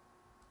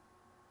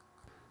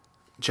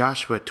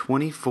 Joshua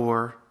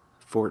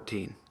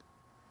 24:14.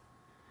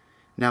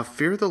 Now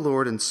fear the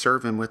Lord and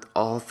serve him with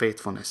all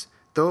faithfulness.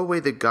 Throw away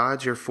the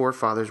gods your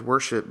forefathers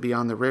worshipped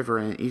beyond the river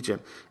in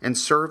Egypt, and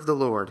serve the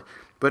Lord.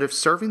 But if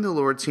serving the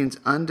Lord seems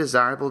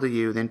undesirable to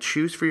you, then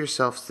choose for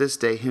yourselves this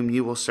day whom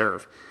you will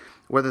serve,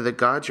 whether the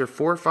gods your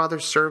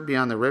forefathers served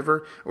beyond the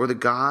river, or the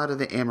God of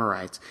the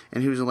Amorites,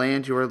 in whose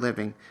land you are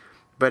living.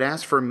 But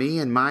as for me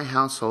and my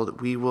household,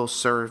 we will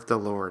serve the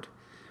Lord.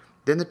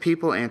 Then the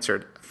people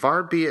answered,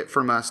 "Far be it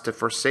from us to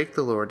forsake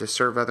the Lord to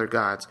serve other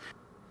gods.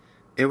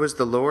 It was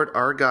the Lord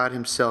our God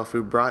himself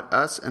who brought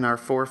us and our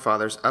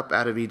forefathers up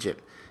out of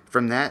Egypt,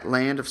 from that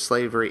land of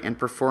slavery, and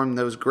performed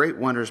those great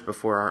wonders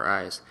before our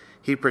eyes.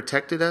 He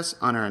protected us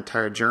on our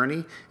entire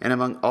journey and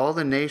among all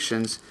the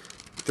nations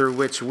through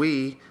which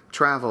we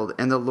traveled,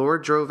 and the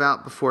Lord drove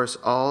out before us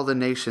all the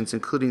nations,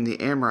 including the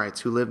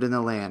Amorites who lived in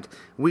the land.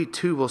 We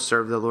too will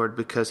serve the Lord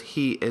because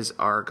he is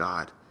our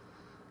God."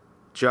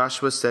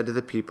 Joshua said to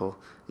the people,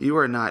 "You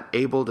are not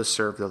able to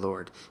serve the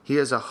Lord. He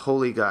is a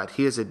holy God.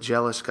 He is a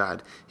jealous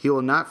God. He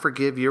will not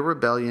forgive your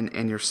rebellion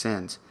and your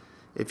sins.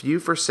 If you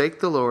forsake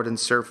the Lord and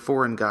serve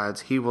foreign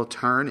gods, he will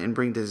turn and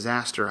bring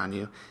disaster on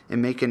you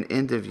and make an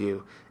end of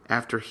you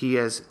after he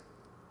has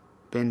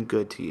been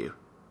good to you."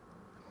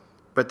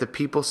 But the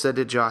people said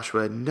to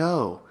Joshua,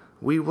 "No,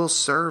 we will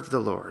serve the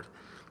Lord."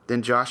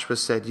 Then Joshua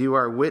said, "You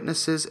are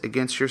witnesses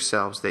against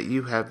yourselves that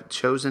you have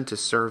chosen to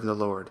serve the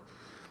Lord."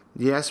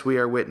 "Yes, we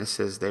are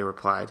witnesses," they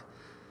replied.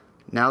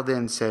 "Now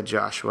then," said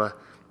Joshua,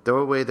 "throw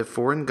away the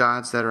foreign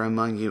gods that are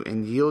among you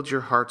and yield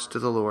your hearts to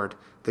the Lord,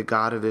 the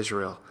God of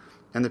Israel."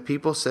 And the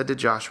people said to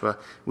Joshua,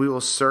 "We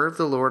will serve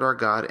the Lord our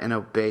God and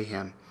obey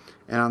him."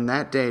 And on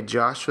that day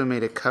Joshua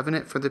made a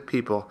covenant for the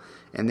people,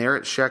 and there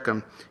at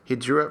Shechem he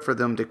drew up for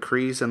them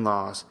decrees and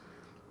laws.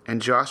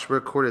 And Joshua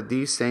recorded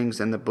these things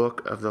in the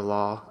book of the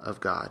law of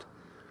God.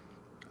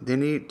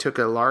 Then he took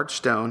a large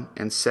stone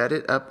and set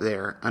it up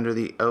there under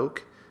the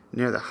oak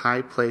near the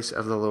high place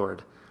of the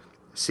Lord.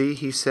 "See,"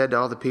 he said to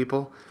all the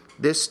people,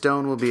 "this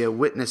stone will be a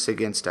witness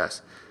against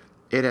us.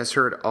 It has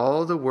heard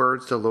all the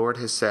words the Lord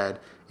has said,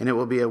 and it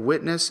will be a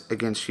witness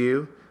against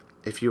you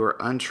if you are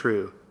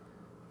untrue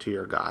to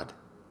your God."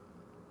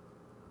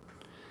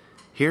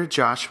 Here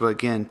Joshua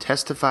again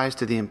testifies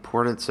to the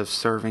importance of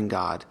serving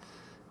God.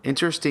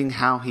 Interesting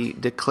how he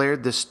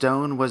declared the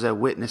stone was a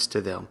witness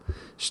to them.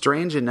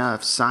 Strange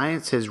enough,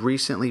 science has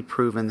recently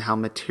proven how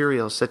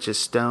materials such as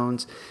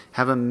stones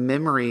have a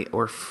memory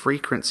or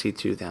frequency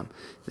to them,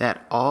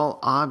 that all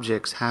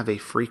objects have a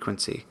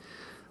frequency.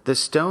 The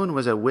stone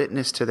was a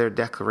witness to their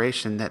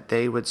declaration that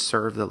they would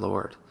serve the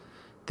Lord.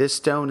 This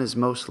stone is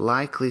most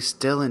likely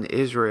still in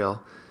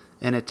Israel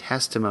and a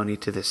testimony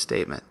to this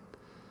statement.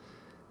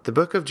 The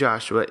book of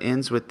Joshua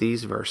ends with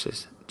these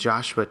verses,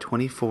 Joshua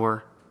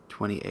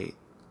 24:28.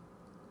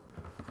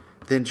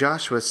 Then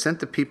Joshua sent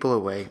the people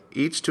away,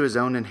 each to his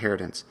own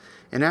inheritance.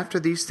 And after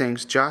these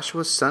things,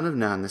 Joshua son of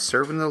Nun, the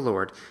servant of the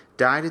Lord,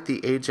 died at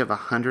the age of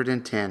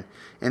 110,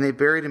 and they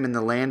buried him in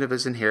the land of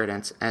his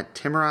inheritance at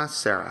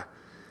Timnath-serah,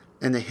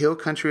 in the hill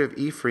country of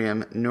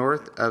Ephraim,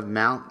 north of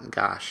Mount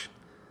Gaash.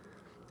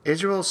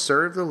 Israel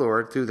served the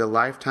Lord through the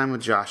lifetime of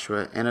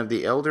Joshua and of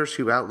the elders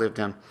who outlived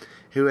him,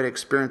 who had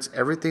experienced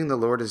everything the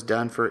Lord has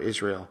done for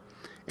Israel.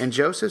 And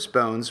Joseph's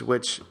bones,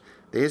 which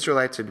the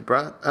Israelites had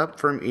brought up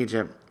from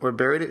Egypt, were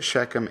buried at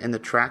Shechem in the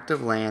tract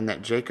of land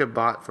that Jacob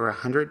bought for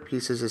 100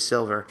 pieces of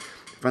silver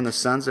from the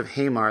sons of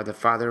Hamor, the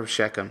father of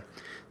Shechem.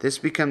 This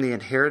became the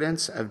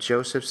inheritance of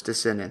Joseph's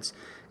descendants.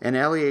 And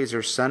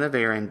Eleazar, son of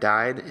Aaron,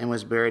 died and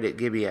was buried at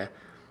Gibeah,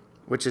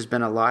 which has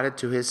been allotted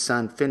to his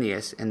son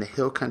Phinehas in the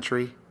hill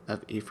country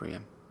of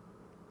Ephraim.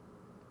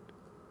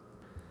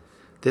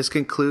 This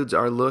concludes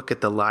our look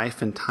at the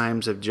life and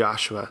times of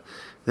Joshua.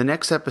 The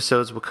next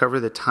episodes will cover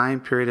the time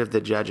period of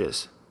the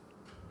Judges.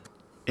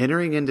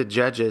 Entering into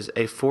Judges,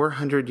 a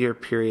 400-year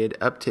period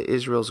up to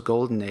Israel's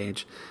golden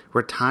age,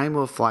 where time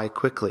will fly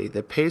quickly,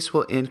 the pace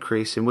will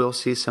increase, and we'll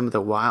see some of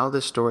the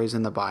wildest stories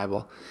in the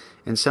Bible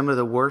and some of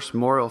the worst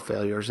moral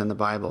failures in the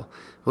Bible.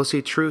 We'll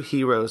see true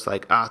heroes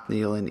like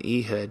Othniel and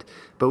Ehud,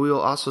 but we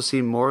will also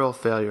see moral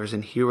failures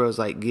in heroes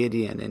like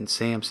Gideon and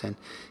Samson.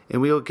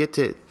 And we will get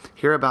to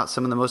hear about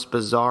some of the most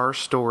bizarre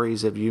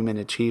stories of human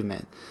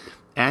achievement.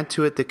 Add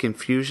to it the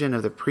confusion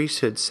of the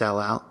priesthood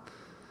sellout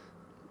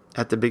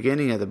at the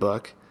beginning of the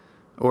book,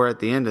 or at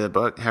the end of the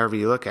book, however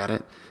you look at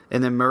it,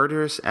 and the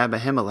murderous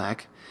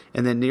Abimelech,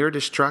 and the near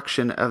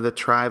destruction of the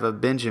tribe of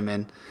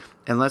Benjamin.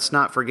 And let's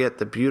not forget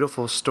the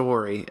beautiful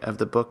story of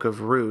the book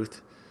of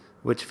Ruth,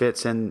 which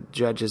fits in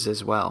Judges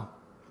as well.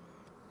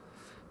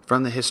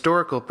 From the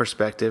historical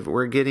perspective,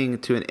 we're getting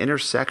to an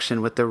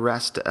intersection with the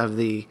rest of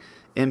the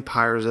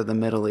empires of the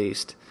Middle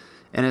East.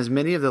 And as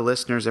many of the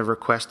listeners have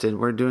requested,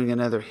 we're doing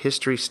another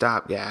history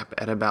stopgap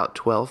at about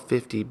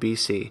 1250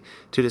 BC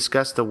to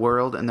discuss the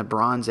world and the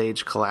Bronze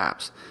Age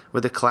collapse.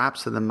 With the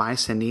collapse of the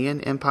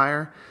Mycenaean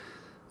Empire,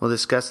 we'll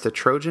discuss the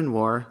Trojan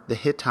War, the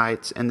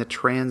Hittites, and the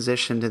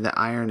transition to the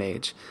Iron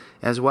Age,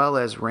 as well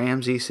as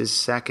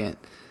Ramses II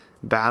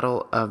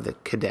Battle of the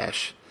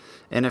Kadesh,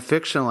 and a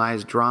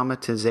fictionalized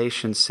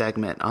dramatization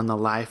segment on the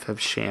life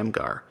of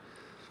Shamgar.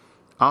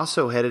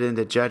 Also headed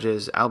into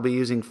Judges, I'll be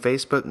using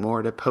Facebook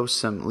more to post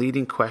some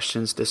leading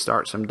questions to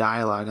start some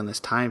dialogue on this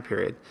time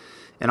period.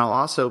 And I'll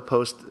also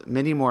post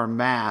many more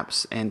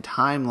maps and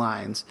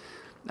timelines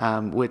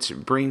which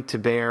bring to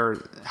bear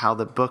how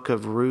the book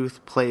of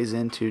Ruth plays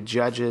into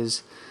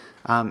Judges,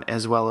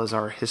 as well as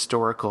our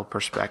historical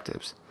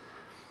perspectives.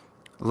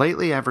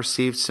 Lately, I've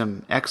received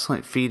some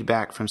excellent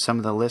feedback from some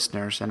of the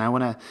listeners, and I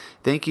want to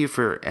thank you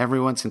for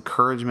everyone's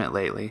encouragement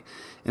lately.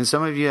 And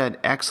some of you had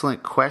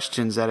excellent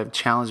questions that have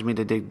challenged me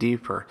to dig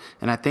deeper,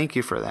 and I thank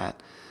you for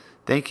that.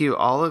 Thank you,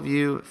 all of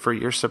you, for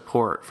your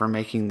support for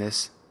making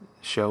this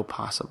show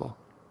possible.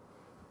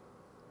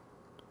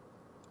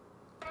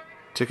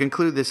 To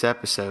conclude this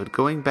episode,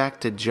 going back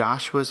to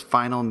Joshua's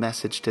final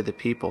message to the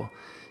people,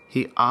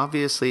 he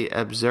obviously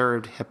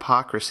observed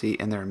hypocrisy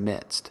in their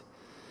midst.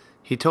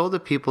 He told the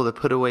people to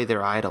put away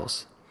their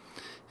idols.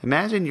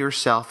 Imagine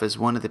yourself as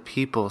one of the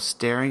people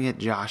staring at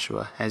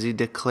Joshua as he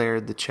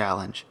declared the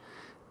challenge.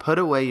 Put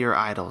away your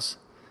idols.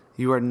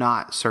 You are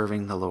not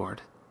serving the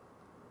Lord.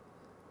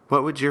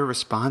 What would your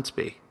response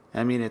be?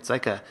 I mean, it's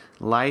like a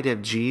light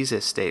of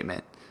Jesus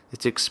statement.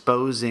 It's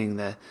exposing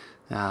the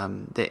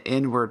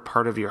inward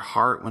part of your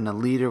heart when a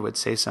leader would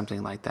say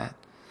something like that.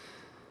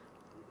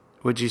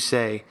 Would you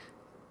say,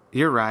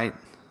 "You're right,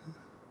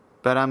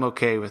 but I'm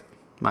okay with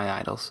my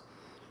idols.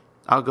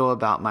 I'll go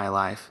about my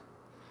life"?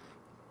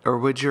 Or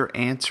would your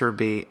answer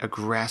be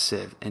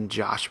aggressive and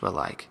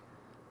Joshua-like?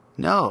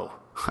 "No,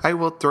 I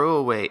will throw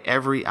away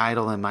every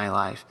idol in my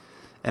life,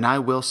 and I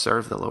will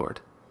serve the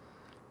Lord."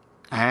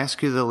 I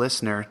ask you, the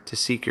listener, to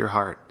seek your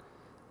heart.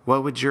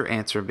 What would your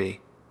answer be?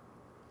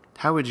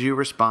 How would you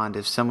respond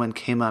if someone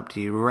came up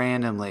to you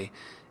randomly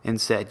and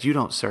said, "You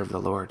don't serve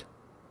the Lord"?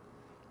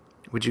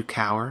 Would you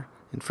cower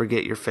and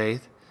forget your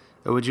faith?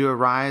 Or would you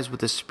arise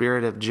with the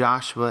spirit of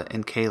Joshua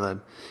and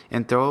Caleb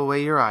and throw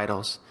away your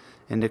idols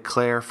and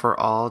declare for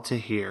all to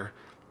hear,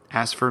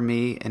 "As for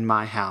me and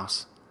my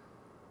house,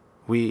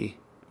 we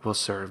will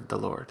serve the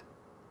Lord"?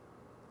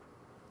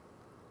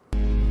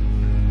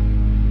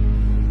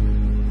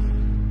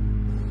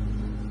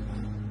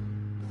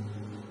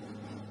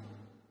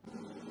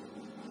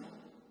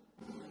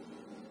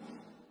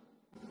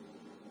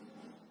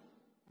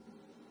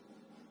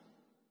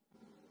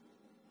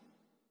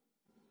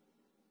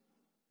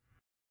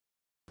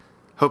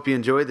 Hope you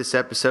enjoyed this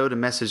episode of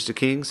Message to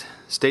Kings.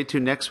 Stay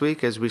tuned next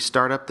week as we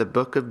start up the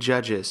book of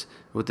Judges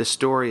with the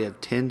story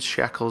of 10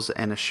 shekels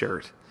and a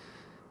shirt.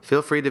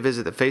 Feel free to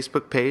visit the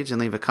Facebook page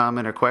and leave a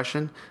comment or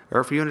question,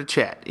 or if you want to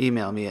chat,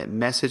 email me at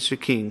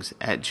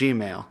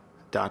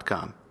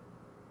messagetokings@gmail.com.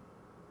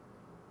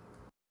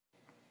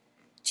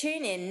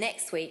 Tune in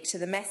next week to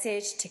the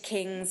Message to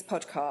Kings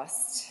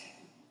podcast.